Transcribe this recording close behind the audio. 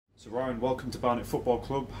So Ryan, welcome to Barnet Football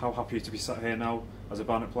Club. How happy are you to be sat here now as a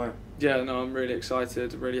Barnet player? Yeah, no, I'm really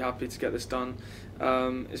excited, really happy to get this done.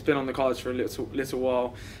 It's been on the cards for a little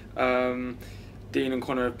while. Dean and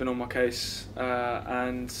Connor have been on my case,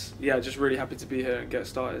 and yeah, just really happy to be here and get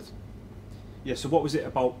started. Yeah, so what was it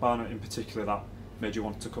about Barnet in particular that made you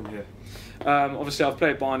want to come here? Obviously, I've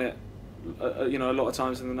played Barnet, a lot of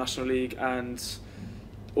times in the National League, and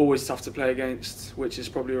always tough to play against, which is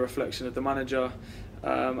probably a reflection of the manager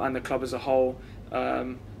and the club as a whole.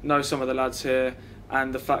 Know some of the lads here,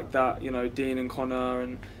 and the fact that Dean and Connor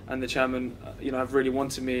and the chairman have really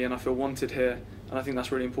wanted me, and I feel wanted here, and I think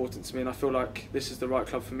that's really important to me, and I feel like this is the right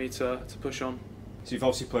club for me to push on. So you've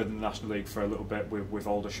obviously played in the National League for a little bit with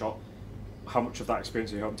Aldershot. How much of that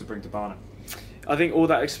experience are you hoping to bring to Barnet? I think all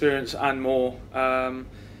that experience and more.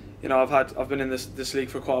 I've been in this league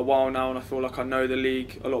for quite a while now, and I feel like I know the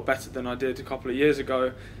league a lot better than I did a couple of years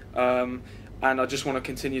ago. And I just want to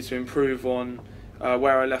continue to improve on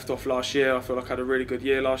where I left off last year. I feel like I had a really good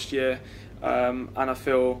year last year, and I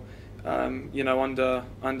feel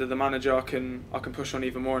under the manager I can push on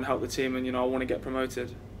even more and help the team, and I want to get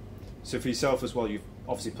promoted. So for yourself as well, you've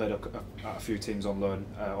obviously played a few teams on loan,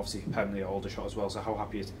 obviously permanently at Aldershot as well. So how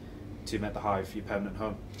happy are you to make the Hive your permanent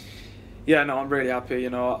home? Yeah, no, I'm really happy.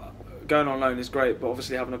 Going on loan is great, but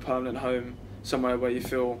obviously having a permanent home somewhere where you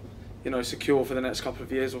feel secure for the next couple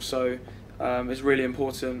of years or so is really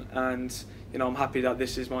important. And I'm happy that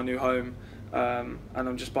this is my new home, and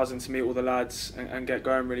I'm just buzzing to meet all the lads and get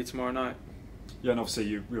going really tomorrow night. Yeah, and obviously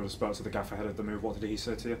you really spoke to the gaffer ahead of the move. What did he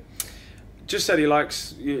say to you? Just said he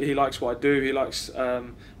likes what I do. He likes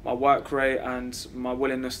my work rate and my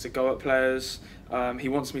willingness to go at players. He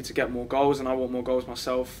wants me to get more goals, and I want more goals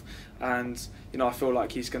myself. And I feel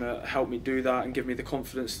like he's going to help me do that and give me the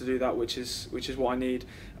confidence to do that, which is what I need.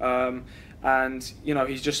 And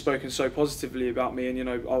he's just spoken so positively about me, and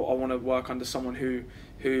I want to work under someone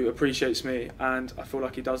who appreciates me, and I feel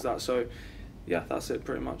like he does that. So yeah, that's it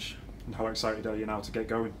pretty much. And how excited are you now to get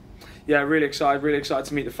going? Yeah, really excited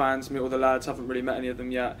to meet the fans, meet all the lads. Haven't really met any of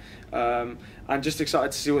them yet, and just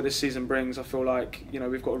excited to see what this season brings. I feel like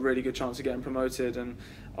we've got a really good chance of getting promoted, and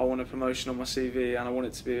I want a promotion on my CV, and I want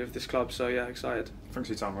it to be with this club. So yeah, excited. Thanks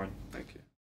for your time, Ryan. Thank you.